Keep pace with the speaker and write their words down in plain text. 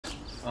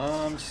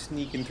I'm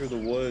sneaking through the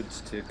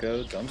woods to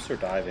go dumpster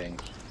diving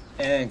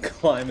and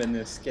climbing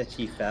this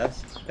sketchy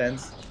fence.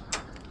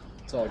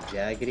 It's all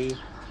jaggedy.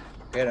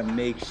 I got a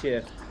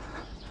makeshift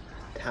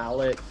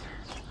pallet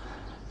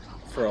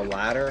for a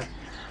ladder,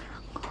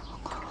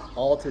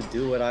 all to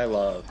do what I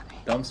love.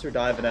 Dumpster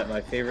diving at my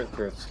favorite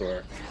thrift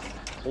store.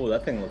 Oh,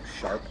 that thing looks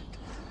sharp.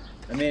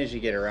 I managed to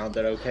get around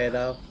it okay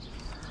though.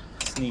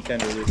 Sneak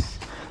under this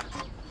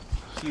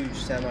huge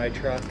semi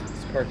truck.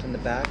 It's parked in the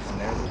back,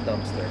 and there's the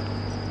dumpster.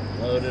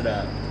 Load it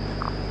up.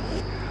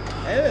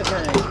 I haven't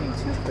done anything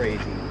too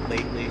crazy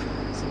lately.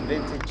 Some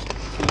vintage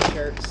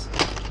t-shirts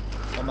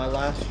on my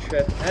last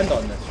trip and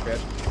on this trip.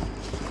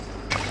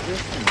 Here's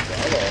some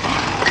Jello.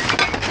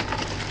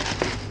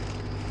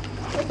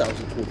 I thought that was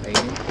a cool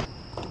painting.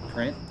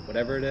 Print,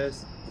 whatever it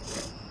is.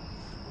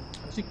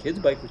 There's a kid's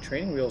bike with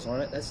training wheels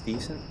on it. That's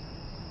decent.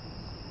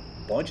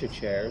 Bunch of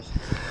chairs.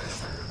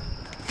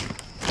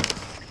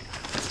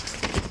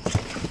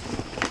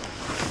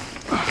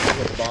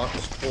 A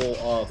box full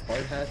of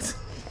hard hats.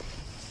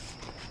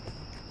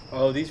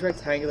 Oh, these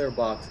rectangular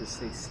boxes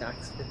say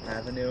Saks Fifth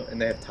Avenue,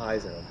 and they have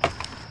ties in them.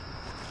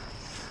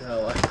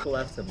 So I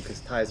left them because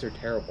ties are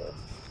terrible.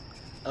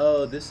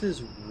 Oh, this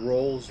is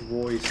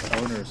Rolls-Royce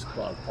Owners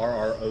Club,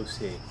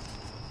 RROC.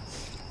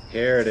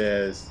 Here it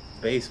is,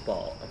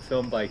 baseball, a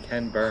film by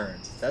Ken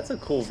Burns. That's a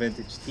cool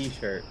vintage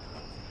t-shirt.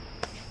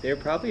 They were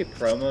probably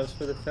promos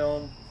for the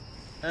film.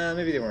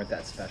 Maybe they weren't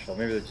that special.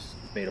 Maybe they just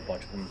made a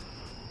bunch of them.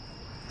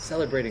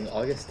 Celebrating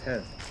August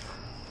 10th.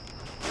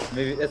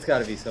 Maybe that's got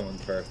to be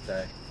someone's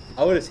birthday.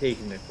 I would have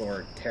taken it if it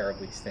weren't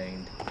terribly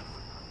stained. I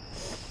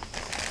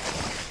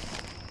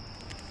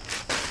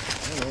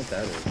don't know what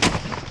that is.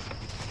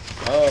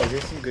 Oh,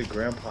 here's some good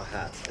grandpa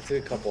hats. I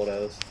took a couple of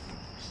those.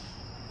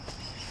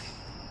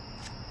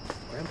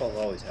 Grandpas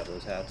always have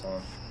those hats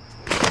on.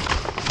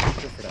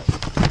 Good for them.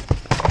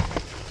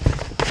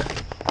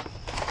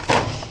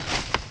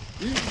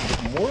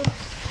 There's more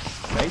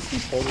nicely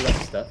folded up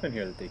stuff in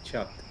here that they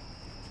chucked.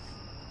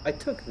 I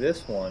took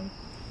this one,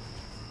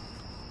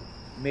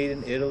 made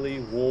in Italy,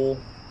 wool.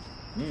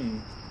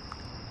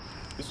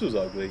 This was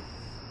ugly.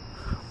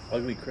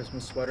 Ugly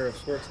Christmas sweater of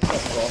sorts.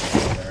 That's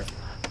awesome in there.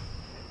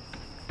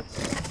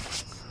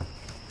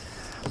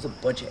 There's a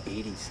bunch of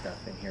 80s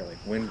stuff in here, like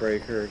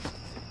windbreakers,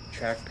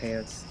 track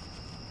pants.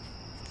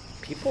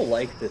 People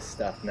like this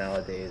stuff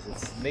nowadays.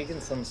 It's making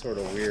some sort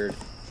of weird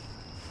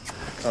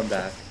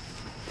comeback.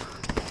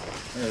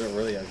 There's a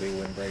really ugly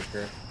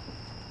windbreaker.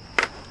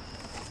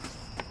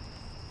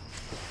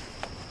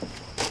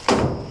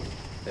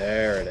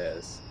 There it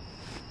is.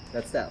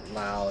 That's that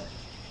loud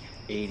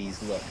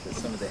 80s look that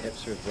some of the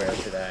hipsters wear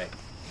today.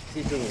 I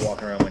see people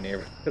walking around my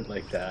neighborhood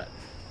like that.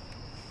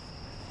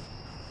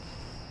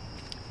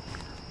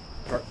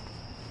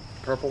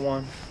 Purple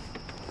one.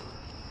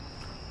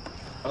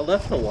 I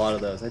left a lot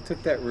of those. I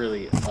took that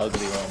really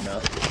ugly one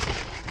though.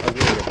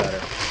 Uglier the better.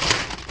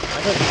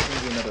 I thought this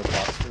was another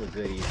box full of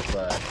goodies,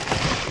 but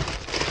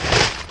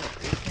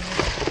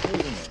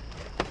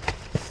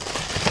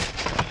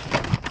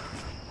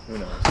who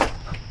knows?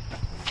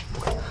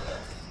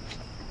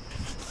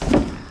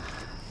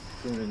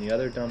 Going in the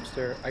other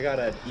dumpster. I got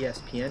an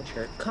ESPN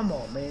shirt. Come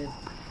on, man.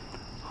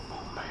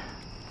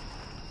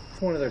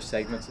 It's one of their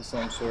segments of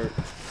some sort.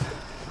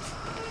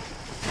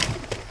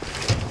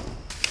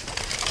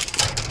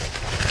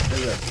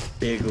 There's a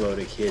big load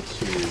of kids'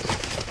 shoes.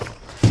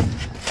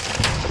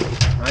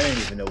 I didn't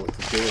even know what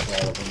to do with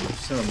all of them. There's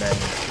so many.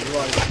 There's a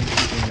lot of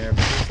shoes in there,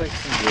 but there's like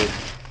some good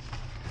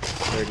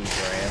 30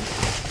 brands.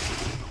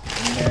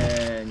 And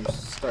then you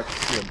start to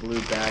see a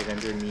blue bag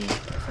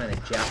underneath. I find a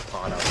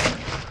jackpot of them.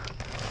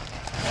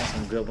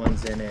 Some good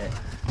ones in it.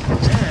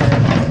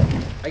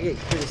 And I get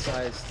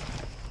criticized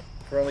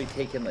for only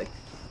taking like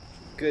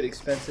good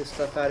expensive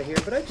stuff out of here,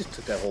 but I just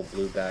took that whole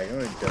blue bag. I'm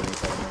gonna donate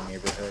that in my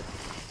neighborhood.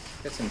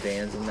 Got some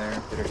Vans in there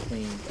that are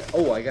clean.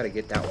 Oh, I gotta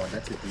get that one.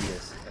 That's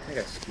Adidas. I think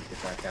I scooped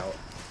it back out.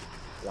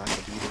 Black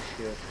Adidas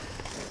shoe.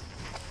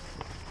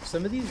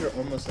 Some of these are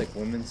almost like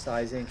women's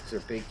sizing because they're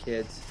big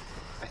kids.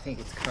 I think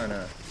it's kind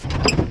of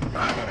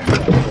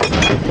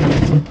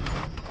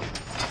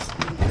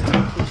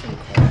kitchen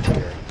corner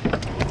here.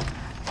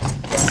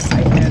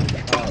 I ended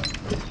up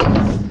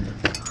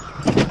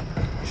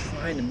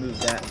trying to move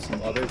that and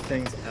some other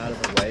things out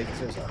of the way because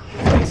there's a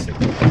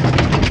bicycle.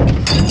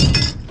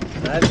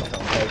 And I haven't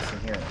found bikes in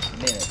here in a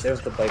minute.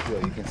 There's the bike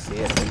wheel, you can see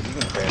it. You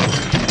can barely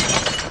see it.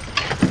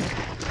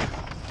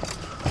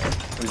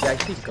 It was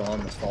actually gone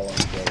the following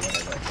day when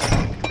I went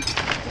back.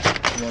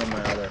 One of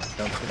my other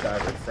dumpster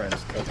diver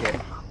friends took it.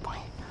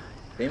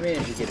 They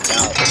managed to get it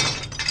out,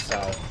 so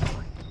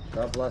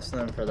God bless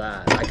them for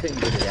that. I couldn't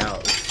get it out.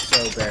 It was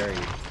so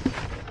buried.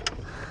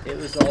 It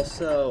was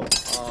also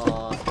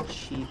a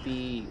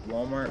cheapy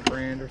Walmart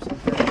brand or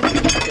something.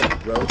 It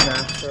had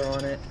Roadmaster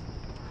on it.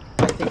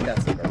 I think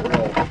that's like a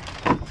real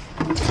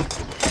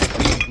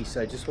cheapy,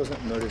 so I just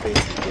wasn't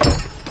motivated to get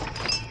it.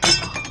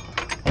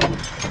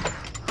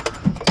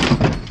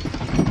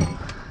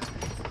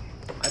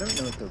 I don't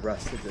know if the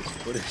rest of this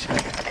footage I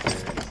have here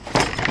is.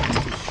 I'm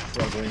just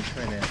struggling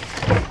trying to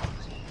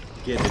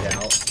get it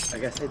out. I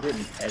guess I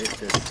didn't edit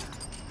this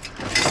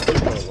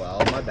for a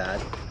while. My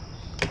bad.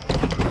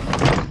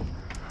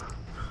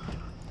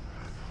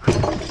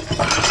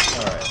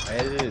 Alright, I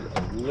edited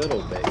a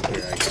little bit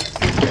here, I guess, to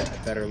get a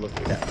better look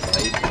at that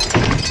fight.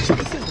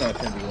 This is not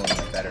going to be one of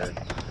my better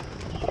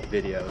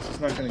videos. It's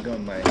not going to go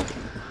in my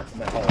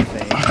Hall of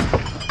Fame.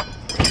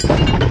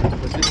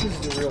 But this is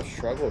the real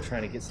struggle,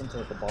 trying to get something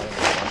at the bottom of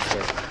the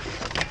dumpster.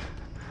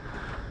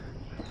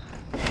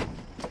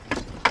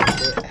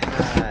 It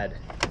had...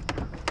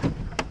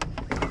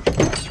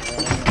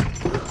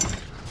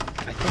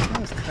 I think I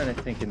was kind of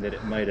thinking that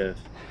it might have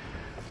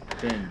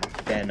been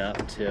bent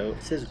up too.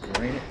 It says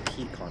Granite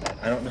Peak on it.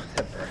 I don't know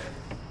that brand.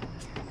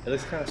 It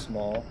looks kind of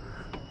small,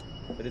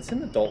 but it's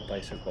an adult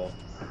bicycle.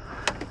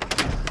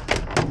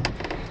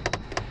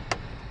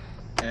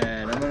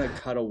 And I'm gonna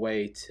cut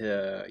away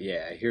to,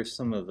 yeah, here's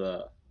some of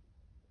the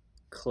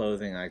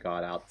clothing I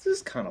got out. This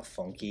is kind of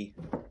funky.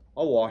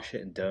 I'll wash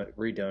it and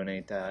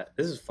redonate that.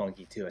 This is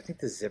funky too. I think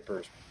the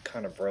zipper's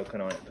kind of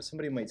broken on it, but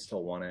somebody might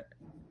still want it.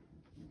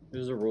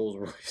 There's a Rolls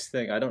Royce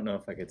thing. I don't know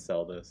if I could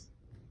sell this.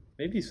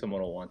 Maybe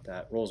someone will want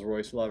that. Rolls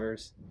Royce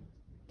lovers.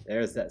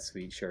 There's that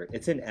sweet shirt.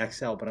 It's an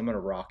XL, but I'm gonna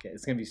rock it.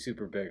 It's gonna be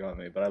super big on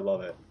me, but I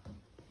love it.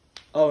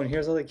 Oh, and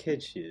here's all the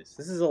kids' shoes.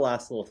 This is the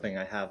last little thing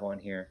I have on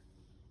here.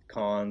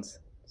 Cons,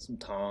 some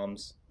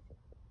Toms.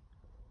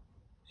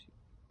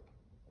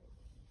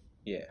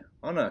 Yeah,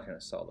 I'm not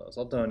gonna sell those.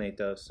 I'll donate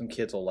those. Some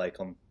kids will like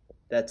them.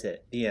 That's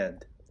it. The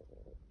end.